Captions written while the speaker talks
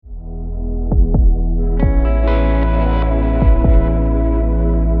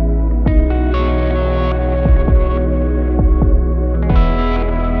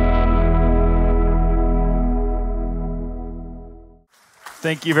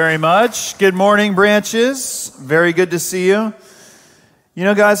Thank you very much. Good morning, Branches. Very good to see you. You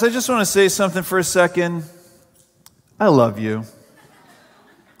know, guys, I just want to say something for a second. I love you.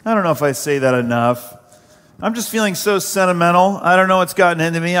 I don't know if I say that enough. I'm just feeling so sentimental. I don't know what's gotten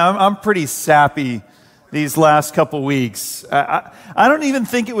into me. I'm pretty sappy these last couple weeks. I don't even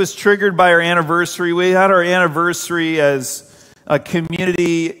think it was triggered by our anniversary. We had our anniversary as a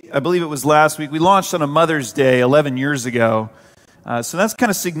community, I believe it was last week. We launched on a Mother's Day 11 years ago. So that's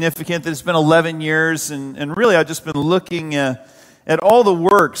kind of significant that it's been 11 years. And really, I've just been looking at all the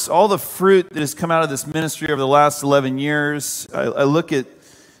works, all the fruit that has come out of this ministry over the last 11 years. I look at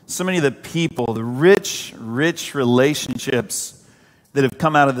so many of the people, the rich relationships that have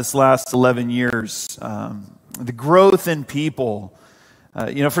come out of this last 11 years. The growth in people.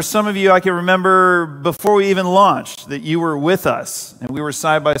 For some of you, I can remember before we even launched that you were with us and we were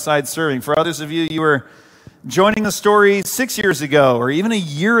side by side serving. For others of you, you were joining the story 6 years ago or even a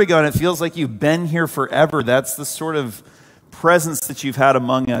year ago, and it feels like you've been here forever. That's the sort of presence that you've had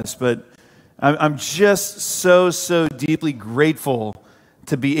among us. But I'm just so deeply grateful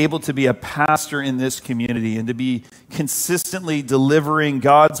to be able to be a pastor in this community and to be consistently delivering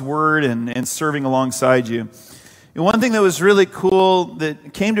God's word and serving alongside you. And one thing that was really cool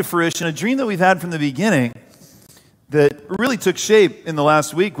that came to fruition, a dream that we've had from the beginning that really took shape in the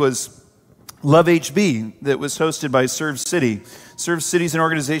last week was Love HB that was hosted by Serve City. Serve City is an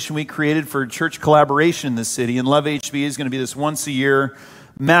organization we created for church collaboration in the city, and Love HB is going to be this once-a-year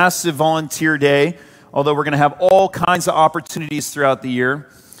massive volunteer day, although we're going to have all kinds of opportunities throughout the year.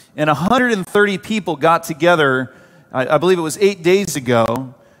 And 130 people got together, I believe it was 8 days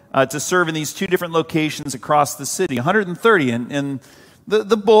ago, to serve in these two different locations across the city. 130. And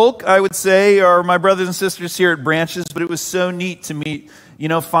the bulk, I would say, are my brothers and sisters here at Branches, but it was so neat to meet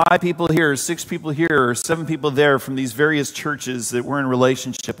 5 people here, 6 people here, or 7 people there from these various churches that we're in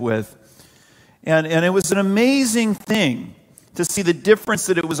relationship with. And it was an amazing thing to see the difference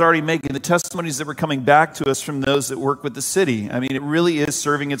that it was already making, the testimonies that were coming back to us from those that work with the city. I mean, it really is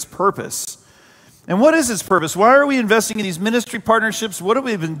serving its purpose. And what is its purpose? Why are we investing in these ministry partnerships? What have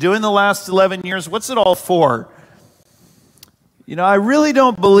we been doing the last 11 years? What's it all for? I really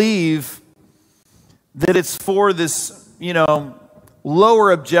don't believe that it's for this, lower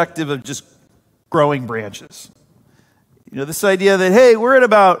objective of just growing Branches. This idea that, hey, we're at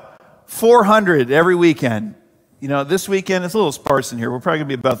about 400 every weekend. This weekend, it's a little sparse in here. We're probably going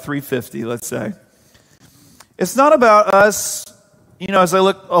to be about 350, let's say. It's not about us, as I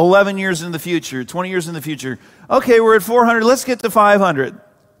look 11 years in the future, 20 years in the future. Okay, we're at 400. Let's get to 500.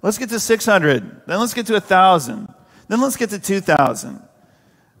 Let's get to 600. Then let's get to 1,000. Then let's get to 2,000.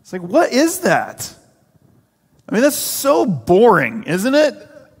 It's like, what is that? I mean, that's so boring, isn't it?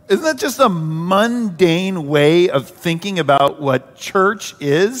 Isn't that just a mundane way of thinking about what church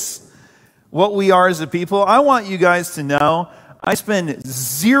is? What we are as a people? I want you guys to know I spend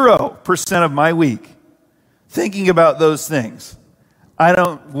 0% of my week thinking about those things. I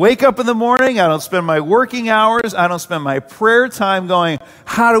don't wake up in the morning. I don't spend my working hours. I don't spend my prayer time going,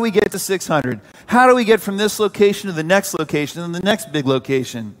 how do we get to 600? How do we get from this location to the next location and the next big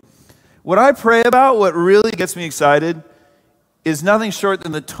location? What I pray about, what really gets me excited, is nothing short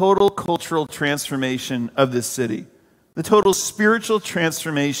than the total cultural transformation of this city, the total spiritual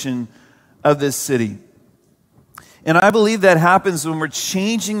transformation of this city. And I believe that happens when we're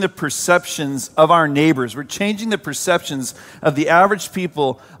changing the perceptions of our neighbors. We're changing the perceptions of the average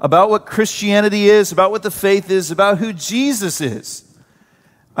people about what Christianity is, about what the faith is, about who Jesus is.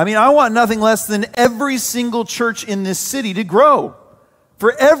 I mean, I want nothing less than every single church in this city to grow,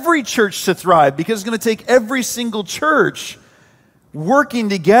 for every church to thrive, because it's going to take every single church working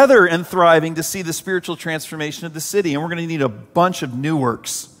together and thriving to see the spiritual transformation of the city. And we're going to need a bunch of new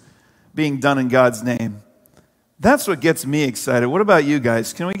works being done in God's name. That's what gets me excited. What about you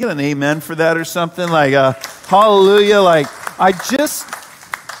guys? Can we get an amen for that or something? Like a hallelujah?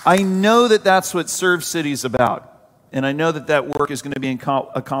 I know that that's what Serve City is about. And I know that work is going to be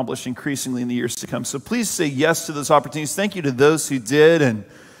accomplished increasingly in the years to come. So please say yes to those opportunities. Thank you to those who did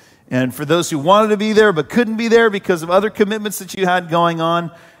and for those who wanted to be there but couldn't be there because of other commitments that you had going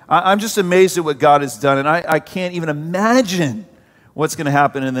on. I'm just amazed at what God has done. And I can't even imagine what's going to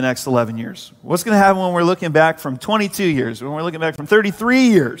happen in the next 11 years. What's going to happen when we're looking back from 22 years, when we're looking back from 33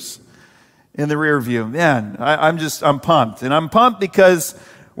 years in the rear view. Man, I'm pumped. And I'm pumped because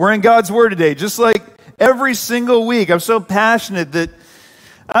we're in God's Word today. Just like every single week, I'm so passionate that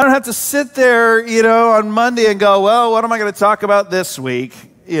I don't have to sit there, on Monday and go, well, what am I going to talk about this week?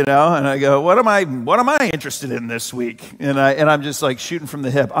 And I go, what am I interested in this week? And I'm just like shooting from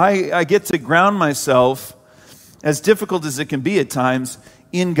the hip. I get to ground myself, as difficult as it can be at times,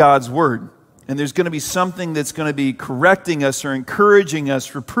 in God's Word. And there's going to be something that's going to be correcting us or encouraging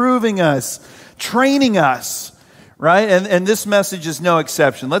us, reproving us, training us, right? And this message is no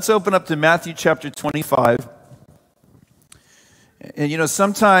exception. Let's open up to Matthew chapter 25. And,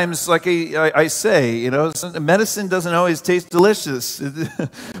 sometimes, like I say, medicine doesn't always taste delicious,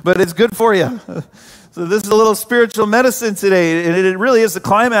 but it's good for you. So this is a little spiritual medicine today, and it really is the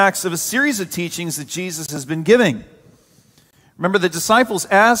climax of a series of teachings that Jesus has been giving. Remember, the disciples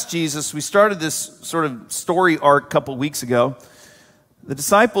asked Jesus, we started this sort of story arc a couple weeks ago. The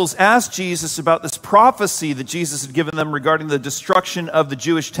disciples asked Jesus about this prophecy that Jesus had given them regarding the destruction of the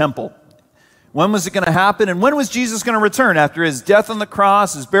Jewish temple. When was it going to happen? And when was Jesus going to return? After his death on the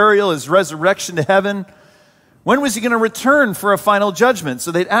cross, his burial, his resurrection to heaven? When was he going to return for a final judgment?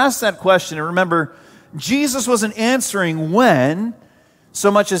 So they'd asked that question. And remember, Jesus wasn't answering when, so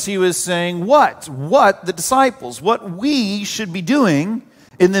much as he was saying what the disciples, what we should be doing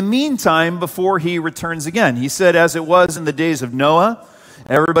in the meantime before he returns again. He said, as it was in the days of Noah,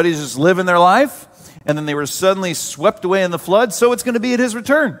 everybody's just living their life, and then they were suddenly swept away in the flood, so it's going to be at his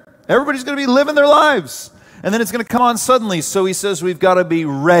return. Everybody's going to be living their lives, and then it's going to come on suddenly. So he says we've got to be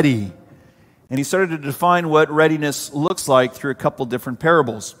ready. And he started to define what readiness looks like through a couple different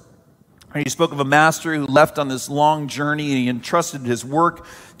parables. He spoke of a master who left on this long journey, and he entrusted his work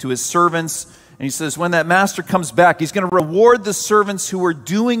to his servants. And he says when that master comes back, he's going to reward the servants who were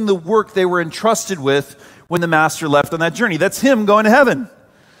doing the work they were entrusted with when the master left on that journey. That's him going to heaven.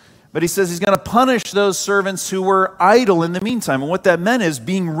 But he says he's going to punish those servants who were idle in the meantime. And what that meant is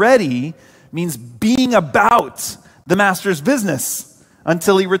being ready means being about the master's business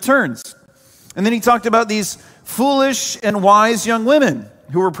until he returns. And then he talked about these foolish and wise young women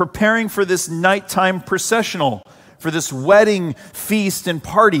who were preparing for this nighttime processional, for this wedding feast and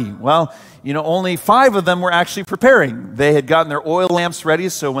party. Well, only 5 of them were actually preparing. They had gotten their oil lamps ready,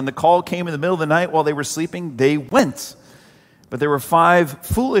 so when the call came in the middle of the night while they were sleeping, they went. But there were 5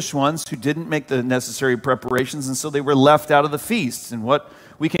 foolish ones who didn't make the necessary preparations, and so they were left out of the feast. And what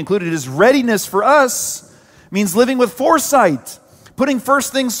we concluded is readiness for us means living with foresight, putting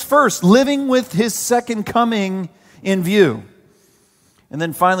first things first, living with his second coming in view. And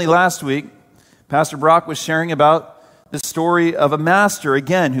then finally last week, Pastor Brock was sharing about the story of a master,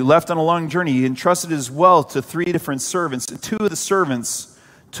 again, who left on a long journey. He entrusted his wealth to 3 different servants. 2 of the servants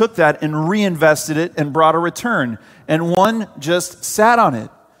took that and reinvested it and brought a return. And 1 just sat on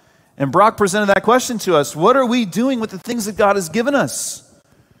it. And Brock presented that question to us. What are we doing with the things that God has given us?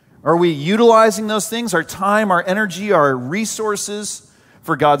 Are we utilizing those things, our time, our energy, our resources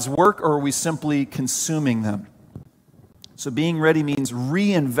for God's work, or are we simply consuming them? So being ready means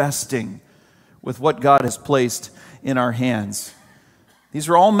reinvesting with what God has placed in our hands. These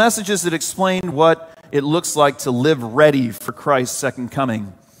are all messages that explain what it looks like to live ready for Christ's second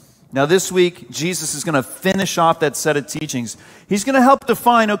coming. Now this week, Jesus is going to finish off that set of teachings. He's going to help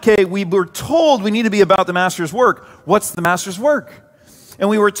define, okay, we were told we need to be about the Master's work. What's the Master's work? And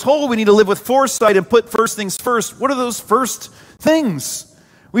we were told we need to live with foresight and put first things first. What are those first things?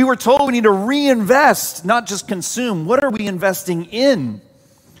 We were told we need to reinvest, not just consume. What are we investing in?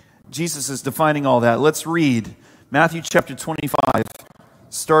 Jesus is defining all that. Let's read Matthew chapter 25,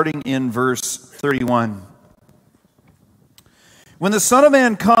 starting in verse 31. When the Son of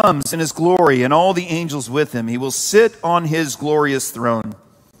Man comes in his glory and all the angels with him, he will sit on his glorious throne.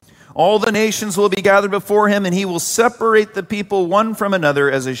 All the nations will be gathered before him, and he will separate the people one from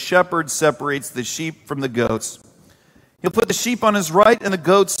another as a shepherd separates the sheep from the goats. He'll put the sheep on his right and the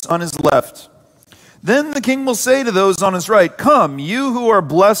goats on his left. Then the king will say to those on his right, come, you who are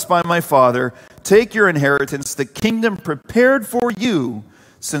blessed by my Father, take your inheritance, the kingdom prepared for you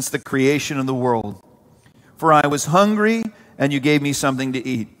since the creation of the world. For I was hungry, and you gave me something to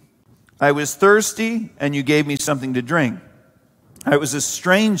eat. I was thirsty, and you gave me something to drink. I was a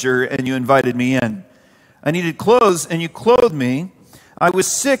stranger, and you invited me in. I needed clothes, and you clothed me. I was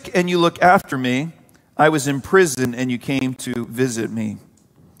sick, and you looked after me. I was in prison, and you came to visit me.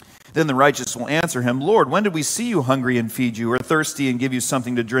 Then the righteous will answer him, Lord, when did we see you hungry and feed you, or thirsty and give you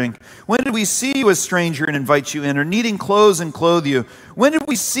something to drink? When did we see you a stranger and invite you in, or needing clothes and clothe you? When did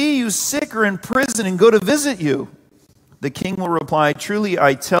we see you sick or in prison and go to visit you? The king will reply, truly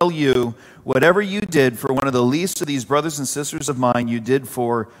I tell you, whatever you did for one of the least of these brothers and sisters of mine, you did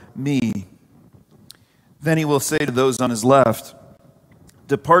for me. Then he will say to those on his left,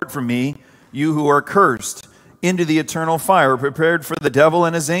 depart from me, you who are cursed, into the eternal fire prepared for the devil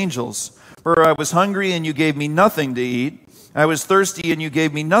and his angels. For I was hungry, and you gave me nothing to eat. I was thirsty, and you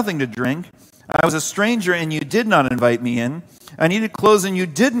gave me nothing to drink. I was a stranger, and you did not invite me in. I needed clothes, and you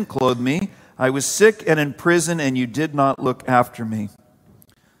didn't clothe me. I was sick and in prison, and you did not look after me.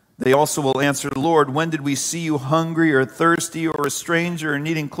 They also will answer, Lord, when did we see you hungry or thirsty or a stranger or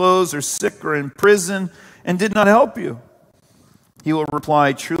needing clothes or sick or in prison and did not help you? He will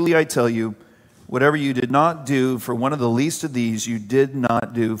reply, truly I tell you, whatever you did not do for one of the least of these, you did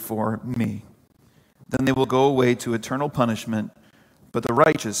not do for me. Then they will go away to eternal punishment, but the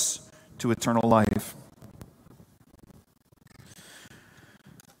righteous to eternal life.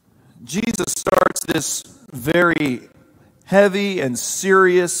 Jesus starts this very heavy and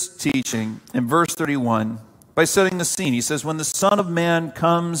serious teaching in verse 31 by setting the scene. He says, when the Son of Man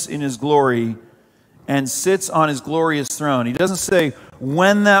comes in his glory and sits on his glorious throne. He doesn't say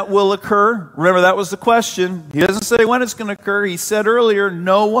when that will occur. Remember, that was the question. He doesn't say when it's going to occur. He said earlier,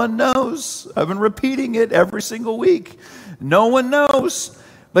 no one knows. I've been repeating it every single week. No one knows.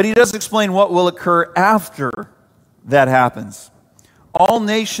 But he does explain what will occur after that happens. All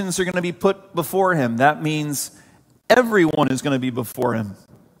nations are going to be put before him. That means everyone is going to be before him.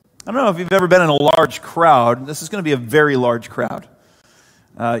 I don't know if you've ever been in a large crowd. This is going to be a very large crowd.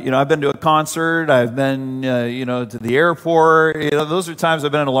 I've been to a concert. I've been, to the airport. Those are times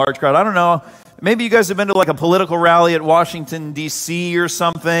I've been in a large crowd. I don't know. Maybe you guys have been to like a political rally at Washington, D.C. or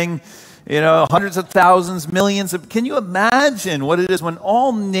something. Hundreds of thousands, millions of. Can you imagine what it is when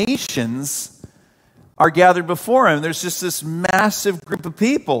all nations are gathered before him? There's just this massive group of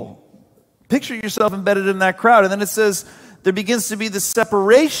people. Picture yourself embedded in that crowd. And then it says there begins to be this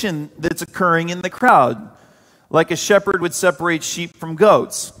separation that's occurring in the crowd, like a shepherd would separate sheep from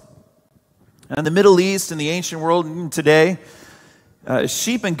goats. And in the Middle East, in the ancient world, and today,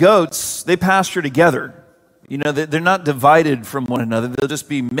 sheep and goats, they pasture together. They're not divided from one another. They'll just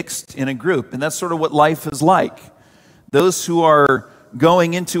be mixed in a group. And that's sort of what life is like. Those who are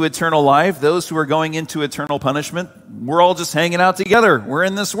going into eternal life, those who are going into eternal punishment, we're all just hanging out together. We're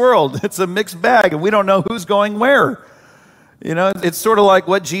in this world. It's a mixed bag, and we don't know who's going where. It's sort of like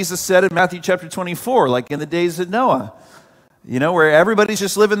what Jesus said in Matthew chapter 24, like in the days of Noah, where everybody's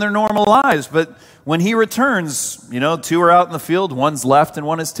just living their normal lives. But when he returns, two are out in the field, one's left and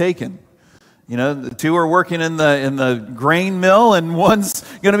one is taken. The two are working in the grain mill, and one's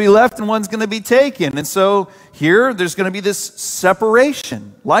going to be left and one's going to be taken. And so here, there's going to be this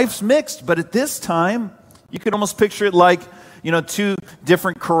separation. Life's mixed, but at this time, you could almost picture it like, two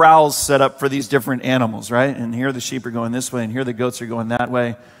different corrals set up for these different animals, right? And here the sheep are going this way, and here the goats are going that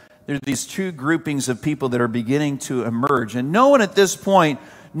way. There's these two groupings of people that are beginning to emerge. And no one at this point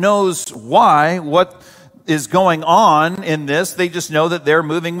knows why, what is going on in this. They just know that they're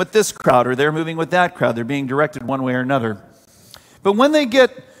moving with this crowd or they're moving with that crowd. They're being directed one way or another. But when they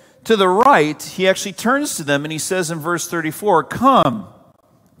get to the right, he actually turns to them and he says in verse 34, come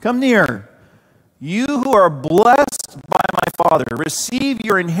near. You who are blessed by my Father, receive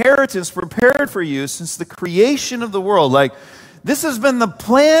your inheritance prepared for you since the creation of the world. Like, this has been the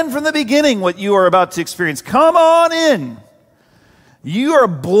plan from the beginning, what you are about to experience. Come on in. You are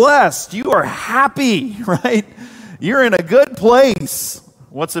blessed. You are happy, right? You're in a good place.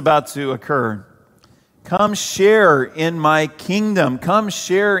 What's about to occur? Come share in my kingdom. Come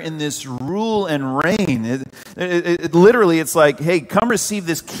share in this rule and reign. Literally, it's like, hey, come receive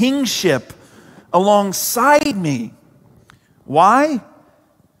this kingship alongside me. Why?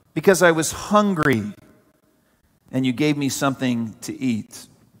 Because I was hungry and you gave me something to eat.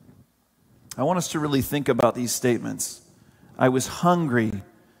 I want us to really think about these statements. I was hungry,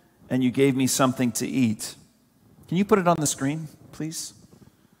 and you gave me something to eat. Can you put it on the screen, please?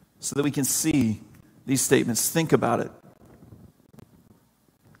 So that we can see these statements. Think about it.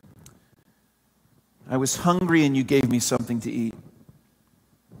 I was hungry, and you gave me something to eat.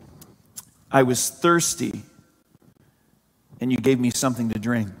 I was thirsty, and you gave me something to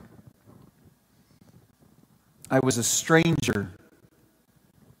drink. I was a stranger,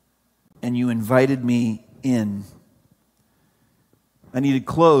 and you invited me in. I needed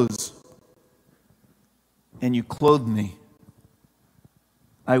clothes, and you clothed me.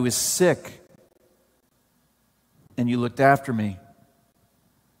 I was sick, and you looked after me.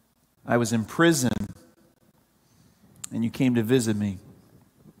 I was in prison, and you came to visit me.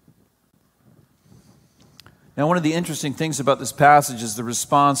 Now, one of the interesting things about this passage is the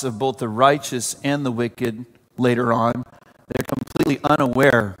response of both the righteous and the wicked later on. They're completely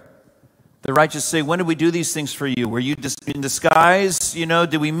unaware. The righteous say, when did we do these things for you? Were you in disguise?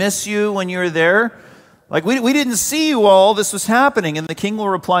 Did we miss you when you were there? Like, we didn't see you while this was happening. And the king will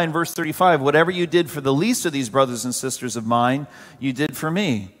reply in verse 35, whatever you did for the least of these brothers and sisters of mine, you did for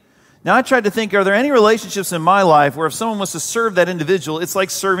me. Now, I tried to think, are there any relationships in my life where if someone was to serve that individual, it's like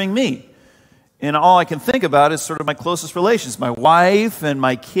serving me? And all I can think about is sort of my closest relations, my wife and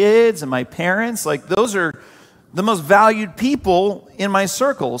my kids and my parents. Like, those are the most valued people in my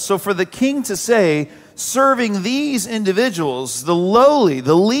circle. So for the king to say, serving these individuals, the lowly,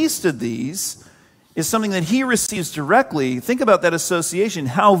 the least of these, is something that he receives directly, think about that association,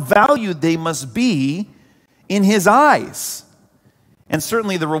 how valued they must be in his eyes. And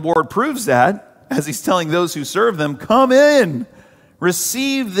certainly the reward proves that, as he's telling those who serve them, come in,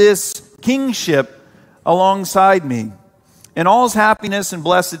 receive this kingship alongside me. And all's happiness and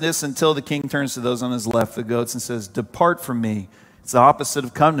blessedness until the king turns to those on his left, the goats, and says, depart from me. It's the opposite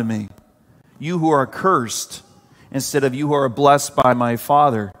of come to me. You who are cursed, instead of you who are blessed by my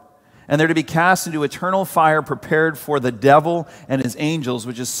Father. And they're to be cast into eternal fire prepared for the devil and his angels,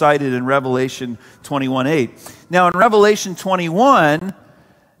 which is cited in Revelation 21:8. Now in Revelation 21,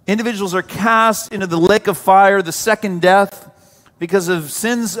 individuals are cast into the lake of fire, the second death, because of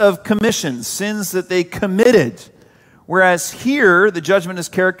sins of commission, sins that they committed. Whereas here, the judgment is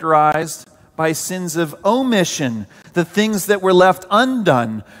characterized by sins of omission, the things that were left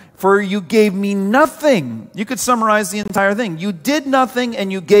undone. For you gave me nothing. You could summarize the entire thing. You did nothing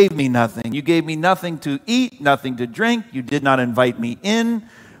and you gave me nothing. You gave me nothing to eat, nothing to drink. You did not invite me in.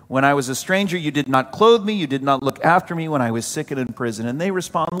 When I was a stranger, you did not clothe me. You did not look after me when I was sick and in prison. And they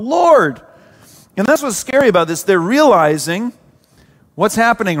respond, Lord. And that's what's scary about this. They're realizing what's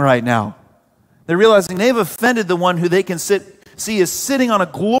happening right now. They're realizing they've offended the one who they can see is sitting on a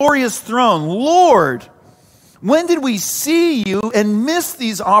glorious throne. Lord, when did we see you and miss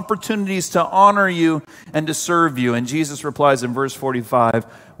these opportunities to honor you and to serve you? And Jesus replies in verse 45,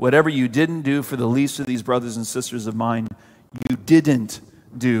 whatever you didn't do for the least of these brothers and sisters of mine, you didn't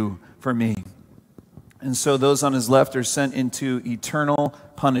do for me. And so those on his left are sent into eternal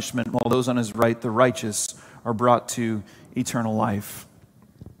punishment, while those on his right, the righteous, are brought to eternal life.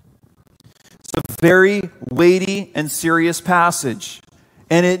 It's a very weighty and serious passage,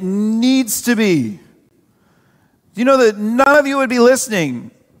 and it needs to be. You know that none of you would be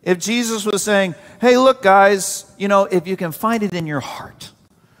listening if Jesus was saying, hey, look, guys, if you can find it in your heart,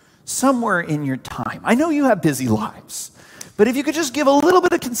 somewhere in your time. I know you have busy lives, but if you could just give a little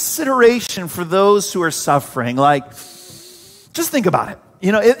bit of consideration for those who are suffering, just think about it.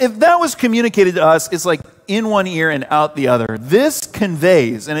 If that was communicated to us, it's like in one ear and out the other. This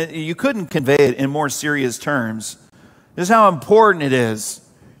conveys, and you couldn't convey it in more serious terms, this is how important it is,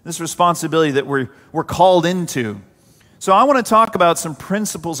 this responsibility that we're called into. So I want to talk about some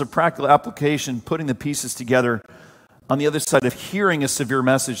principles of practical application, putting the pieces together on the other side of hearing a severe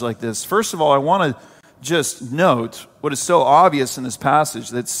message like this. First of all, I want to just note what is so obvious in this passage,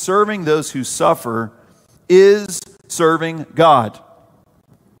 that serving those who suffer is serving God.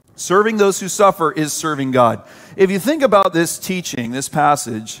 Serving those who suffer is serving God. If you think about this teaching, this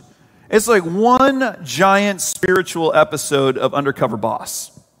passage, it's like one giant spiritual episode of Undercover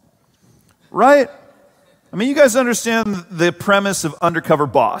Boss. Right? I mean, you guys understand the premise of Undercover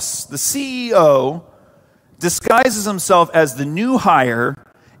Boss. The CEO disguises himself as the new hire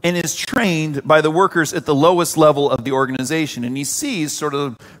and is trained by the workers at the lowest level of the organization. And he sees sort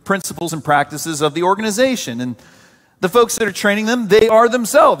of principles and practices of the organization. And the folks that are training them, they are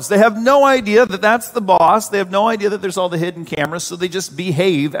themselves. They have no idea that that's the boss. They have no idea that there's all the hidden cameras, so they just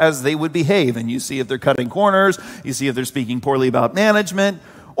behave as they would behave. And you see if they're cutting corners, you see if they're speaking poorly about management,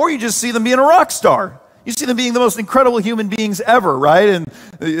 or you just see them being a rock star. You see them being the most incredible human beings ever, right?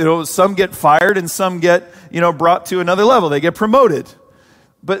 And some get fired and some get brought to another level. They get promoted.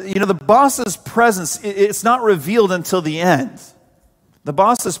 But the boss's presence, it's not revealed until the end. The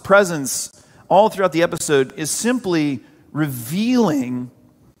boss's presence all throughout the episode is simply revealing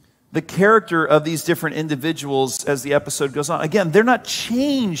the character of these different individuals as the episode goes on. Again, they're not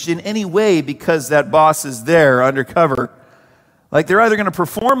changed in any way because that boss is there undercover. Like, they're either going to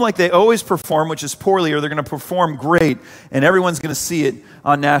perform like they always perform, which is poorly, or they're going to perform great, and everyone's going to see it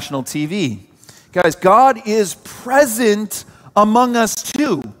on national TV. Guys, God is present among us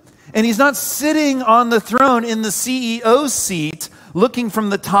too. And he's not sitting on the throne in the CEO's seat looking from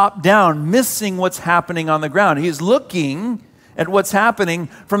the top down, missing what's happening on the ground. He's looking at what's happening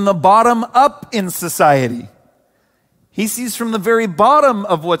from the bottom up in society. He sees from the very bottom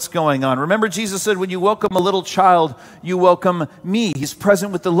of what's going on. Remember, Jesus said, when you welcome a little child, you welcome me. He's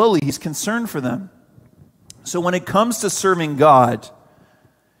present with the lowly. He's concerned for them. So when it comes to serving God,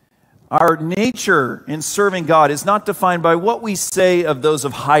 our nature in serving God is not defined by what we say of those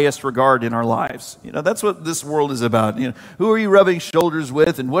of highest regard in our lives. That's what this world is about. Who are you rubbing shoulders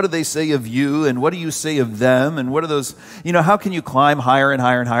with, and what do they say of you, and what do you say of them, and what are those, how can you climb higher and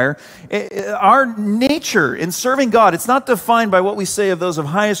higher and higher? Our nature in serving God, it's not defined by what we say of those of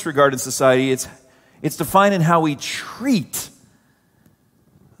highest regard in society. It's defined in how we treat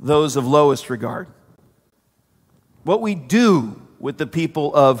those of lowest regard. what we do with the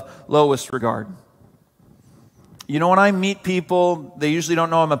people of lowest regard. You know, when I meet people, they usually don't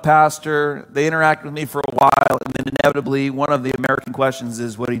know I'm a pastor. They interact with me for a while, and then inevitably, one of the American questions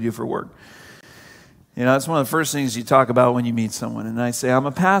is, what do you do for work? You know, that's one of the first things you talk about when you meet someone. And I say, I'm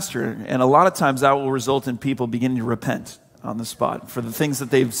a pastor. And a lot of times that will result in people beginning to repent on the spot for the things that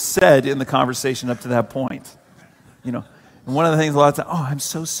they've said in the conversation up to that point. You know, and one of the things a lot of times, oh, I'm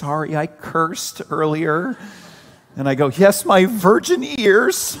so sorry, I cursed earlier. And I go, yes, my virgin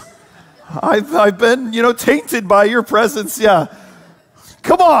ears. I've been, tainted by your presence. Yeah.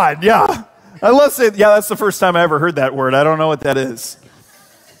 Come on. Yeah. Unless that's the first time I ever heard that word. I don't know what that is.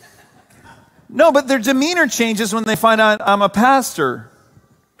 No, but their demeanor changes when they find out I'm a pastor.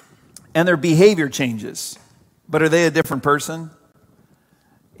 And their behavior changes. But are they a different person?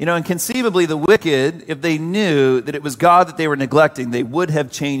 And conceivably the wicked, if they knew that it was God that they were neglecting, they would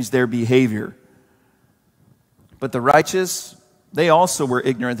have changed their behavior. But the righteous, they also were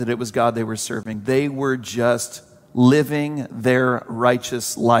ignorant that it was God they were serving. They were just living their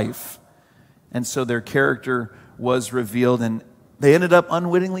righteous life. And so their character was revealed, and they ended up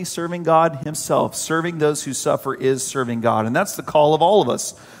unwittingly serving God himself. Serving those who suffer is serving God. And that's the call of all of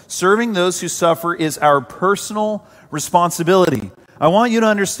us. Serving those who suffer is our personal responsibility. I want you to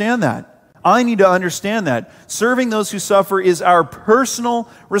understand that. I need to understand that. Serving those who suffer is our personal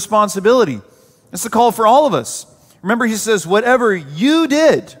responsibility. It's the call for all of us. Remember, he says, whatever you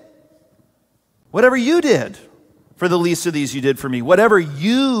did for the least of these you did for me. Whatever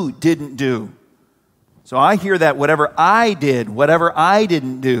you didn't do. So I hear that whatever I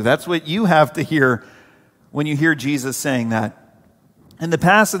didn't do. That's what you have to hear when you hear Jesus saying that. In the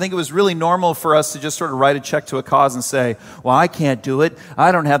past, I think it was really normal for us to just sort of write a check to a cause and say, well, I can't do it.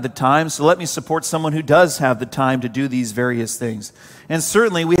 I don't have the time, so let me support someone who does have the time to do these various things. And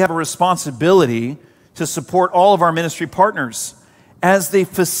certainly we have a responsibility to support all of our ministry partners as they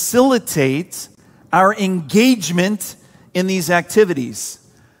facilitate our engagement in these activities.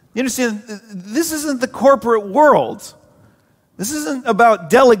 You understand, this isn't the corporate world. This isn't about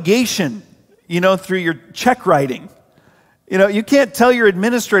delegation, through your check writing. You can't tell your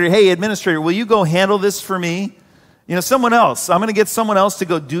administrator, hey, administrator, will you go handle this for me? Someone else. I'm going to get someone else to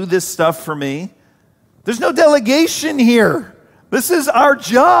go do this stuff for me. There's no delegation here. This is our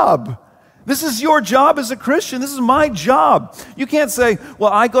job. This is your job as a Christian. This is my job. You can't say,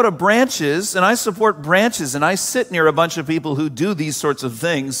 well, I go to branches and I support branches and I sit near a bunch of people who do these sorts of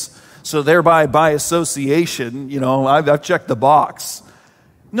things. So thereby, by association, I've checked the box.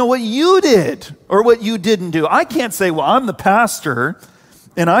 No, what you did or what you didn't do. I can't say, well, I'm the pastor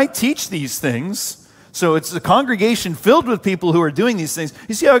and I teach these things. So it's a congregation filled with people who are doing these things.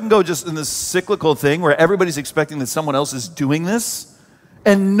 You see how I can go just in this cyclical thing where everybody's expecting that someone else is doing this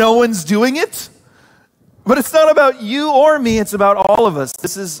and no one's doing it? But it's not about you or me. It's about all of us.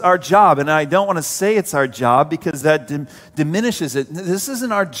 This is our job. And I don't want to say it's our job because that diminishes it. This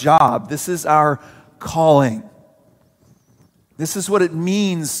isn't our job. This is our calling. This is what it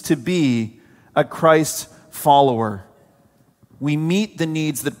means to be a Christ follower. We meet the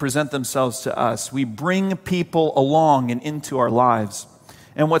needs that present themselves to us. We bring people along and into our lives.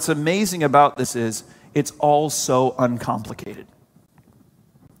 And what's amazing about this is it's all so uncomplicated.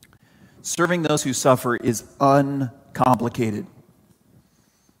 Serving those who suffer is uncomplicated.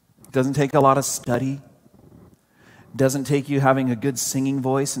 It doesn't take a lot of study. It doesn't take you having a good singing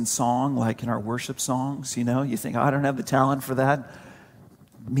voice and song like in our worship songs. You think, oh, I don't have the talent for that.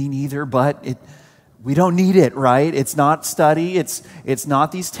 Me neither, but we don't need it, right? It's not study. It's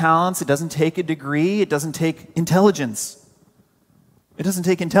not these talents. It doesn't take a degree. It doesn't take intelligence. It doesn't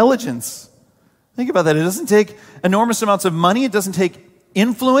take intelligence. Think about that. It doesn't take enormous amounts of money. It doesn't take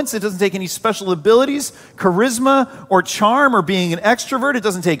influence. It doesn't take any special abilities, charisma, or charm, or being an extrovert. It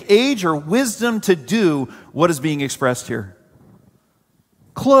doesn't take age or wisdom to do what is being expressed here.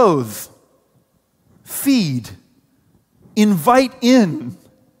 Clothe, feed, invite in,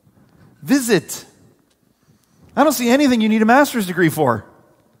 visit. I don't see anything you need a master's degree for.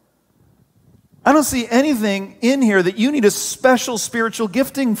 I don't see anything in here that you need a special spiritual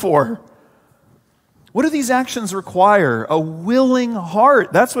gifting for. What do these actions require? A willing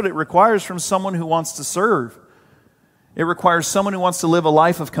heart. That's what it requires from someone who wants to serve. It requires someone who wants to live a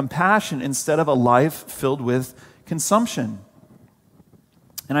life of compassion instead of a life filled with consumption.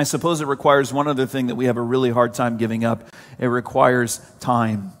 And I suppose it requires one other thing that we have a really hard time giving up. It requires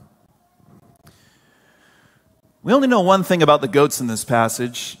time. We only know one thing about the goats in this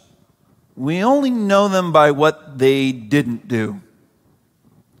passage. We only know them by what they didn't do.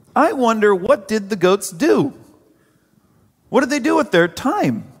 I wonder, what did the goats do? What did they do with their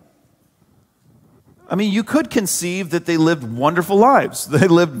time? I mean, you could conceive that they lived wonderful lives. They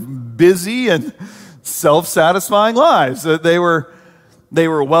lived busy and self-satisfying lives. They were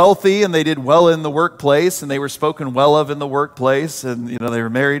wealthy and they did well in the workplace and they were spoken well of in the workplace, and they were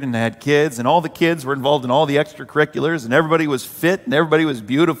married and they had kids, and all the kids were involved in all the extracurriculars, and everybody was fit and everybody was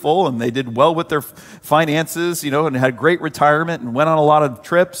beautiful, and they did well with their finances, and had great retirement and went on a lot of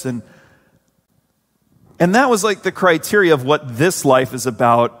trips, and that was like the criteria of what this life is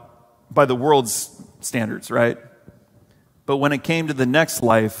about by the world's standards, right? But when it came to the next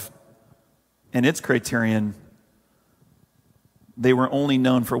life and its criterion, they were only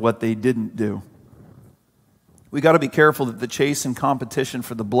known for what they didn't do. We got to be careful that the chase and competition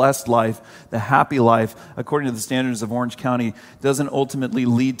for the blessed life, the happy life, according to the standards of Orange County, doesn't ultimately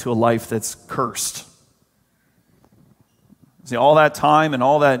lead to a life that's cursed. See, all that time and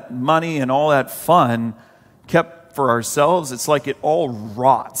all that money and all that fun kept for ourselves, it's like it all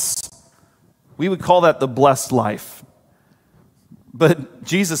rots. We would call that the blessed life. But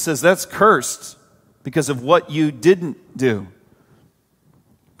Jesus says that's cursed because of what you didn't do.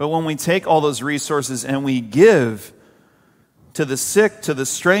 But when we take all those resources and we give to the sick, to the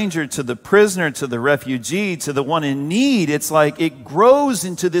stranger, to the prisoner, to the refugee, to the one in need, it's like it grows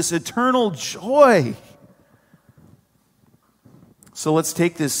into this eternal joy. So let's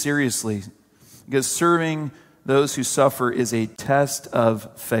take this seriously, because serving those who suffer is a test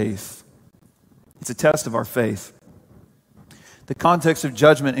of faith. It's a test of our faith. The context of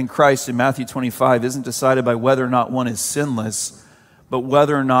judgment in Christ in Matthew 25 isn't decided by whether or not one is sinless, but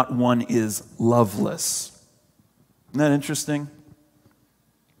whether or not one is loveless. Isn't that interesting?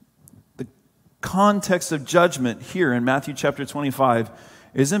 The context of judgment here in Matthew chapter 25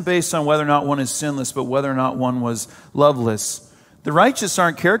 isn't based on whether or not one is sinless, but whether or not one was loveless. The righteous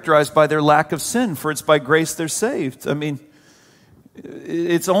aren't characterized by their lack of sin, for it's by grace they're saved. I mean,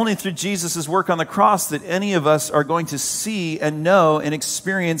 it's only through Jesus' work on the cross that any of us are going to see and know and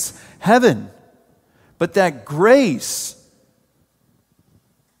experience heaven. But that grace,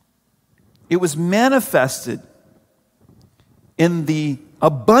 it was manifested in the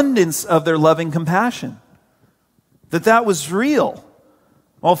abundance of their loving compassion. That was real.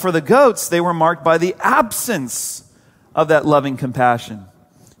 Well, for the goats, they were marked by the absence of that loving compassion.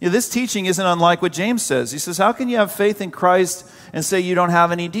 This teaching isn't unlike what James says. He says, how can you have faith in Christ and say you don't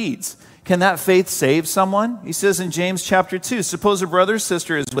have any deeds? Can that faith save someone? He says in James chapter 2, suppose a brother or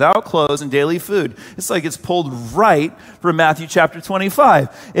sister is without clothes and daily food. It's like it's pulled right from Matthew chapter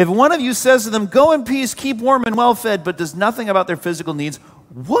 25. If one of you says to them, go in peace, keep warm and well fed, but does nothing about their physical needs,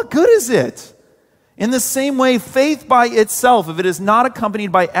 what good is it? In the same way, faith by itself, if it is not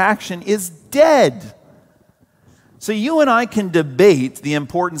accompanied by action, is dead. So you and I can debate the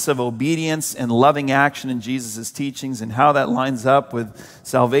importance of obedience and loving action in Jesus' teachings and how that lines up with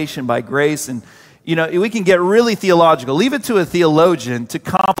salvation by grace. And, we can get really theological. Leave it to a theologian to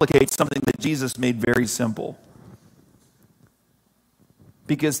complicate something that Jesus made very simple.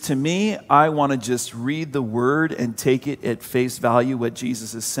 Because to me, I want to just read the word and take it at face value, what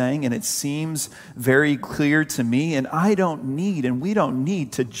Jesus is saying. And it seems very clear to me. And I don't need, and we don't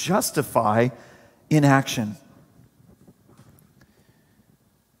need to justify inaction.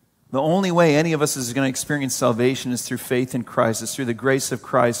 The only way any of us is going to experience salvation is through faith in Christ. It's through the grace of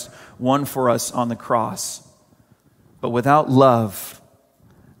Christ won for us on the cross. But without love,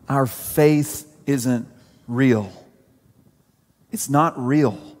 our faith isn't real. It's not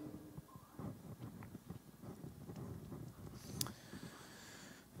real.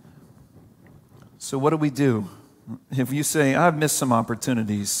 So what do? If you say, I've missed some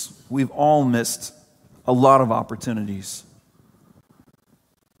opportunities, we've all missed a lot of opportunities.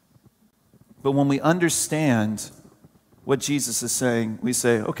 But when we understand what Jesus is saying, we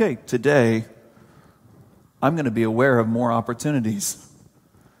say, okay, today, I'm going to be aware of more opportunities.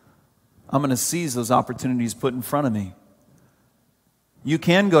 I'm going to seize those opportunities put in front of me. You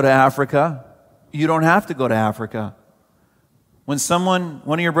can go to Africa. You don't have to go to Africa. When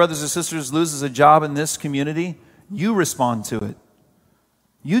one of your brothers or sisters loses a job in this community, you respond to it.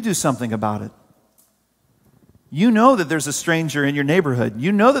 You do something about it. You know that there's a stranger in your neighborhood.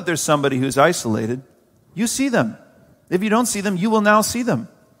 You know that there's somebody who's isolated. You see them. If you don't see them, you will now see them.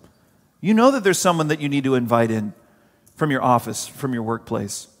 You know that there's someone that you need to invite in from your office, from your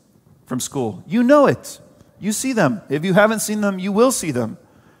workplace, from school. You know it. You see them. If you haven't seen them, you will see them.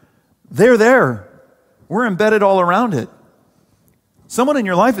 They're there. We're embedded all around it. Someone in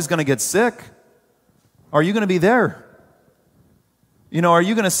your life is going to get sick. Are you going to be there? Are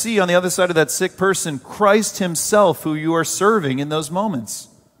you going to see on the other side of that sick person Christ himself who you are serving in those moments?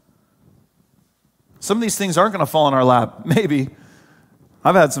 Some of these things aren't going to fall in our lap, maybe.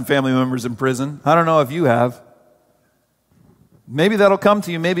 I've had some family members in prison. I don't know if you have. Maybe that'll come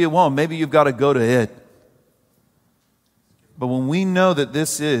to you, maybe it won't. Maybe you've got to go to it. But when we know that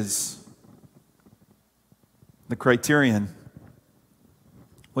this is the criterion,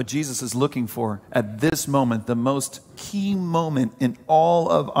 what Jesus is looking for at this moment, the most key moment in all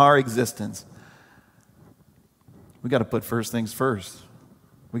of our existence, we got to put first things first.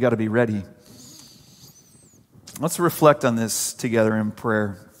 We got to be ready. Let's reflect on this together in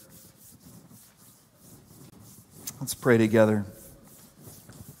prayer. Let's pray together.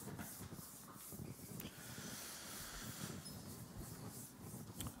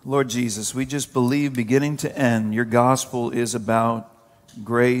 Lord Jesus, we just believe beginning to end, your gospel is about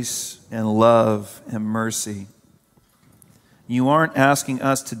grace and love and mercy. You aren't asking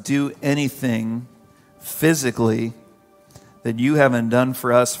us to do anything physically that you haven't done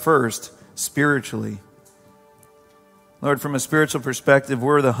for us first, spiritually. Lord, from a spiritual perspective,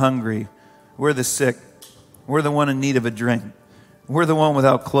 we're the hungry, we're the sick, we're the one in need of a drink, we're the one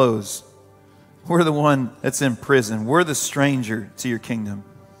without clothes, we're the one that's in prison, we're the stranger to your kingdom.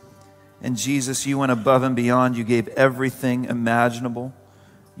 And Jesus, you went above and beyond. You gave everything imaginable,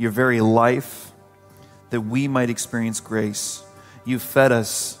 your very life, that we might experience grace. You've fed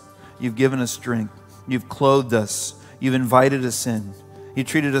us. You've given us drink. You've clothed us. You've invited us in. You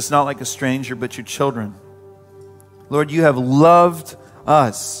treated us not like a stranger, but your children. Lord, you have loved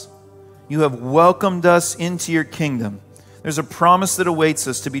us. You have welcomed us into your kingdom. There's a promise that awaits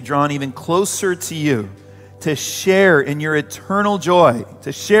us to be drawn even closer to you, to share in your eternal joy,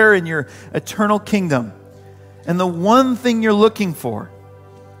 to share in your eternal kingdom. And the one thing you're looking for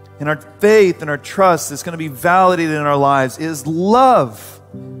in our faith and our trust that's going to be validated in our lives is love.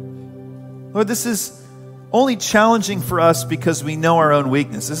 Lord, this is only challenging for us because we know our own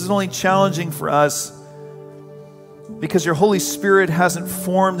weakness. This is only challenging for us because your Holy Spirit hasn't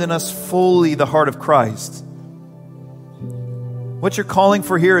formed in us fully the heart of Christ. What you're calling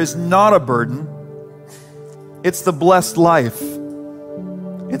for here is not a burden. It's the blessed life.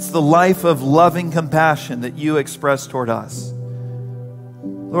 It's the life of loving compassion that you express toward us.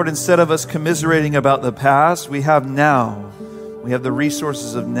 Lord, instead of us commiserating about the past, we have now. We have the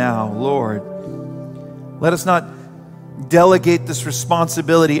resources of now. Lord, let us not delegate this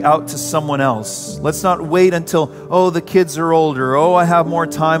responsibility out to someone else. Let's not wait until, the kids are older. I have more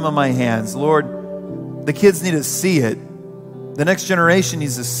time on my hands. Lord, the kids need to see it. The next generation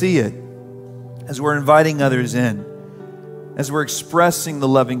needs to see it. As we're inviting others in, as we're expressing the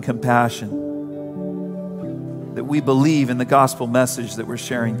loving compassion that we believe in the gospel message that we're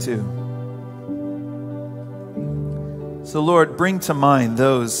sharing too. So Lord, bring to mind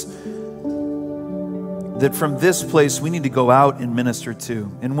those that from this place we need to go out and minister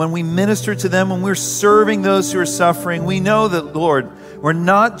to. And when we minister to them, when we're serving those who are suffering, we know that, Lord, we're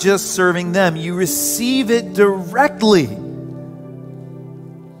not just serving them. You receive it directly.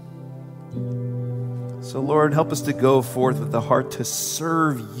 So Lord, help us to go forth with the heart to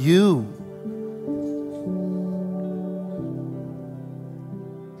serve you.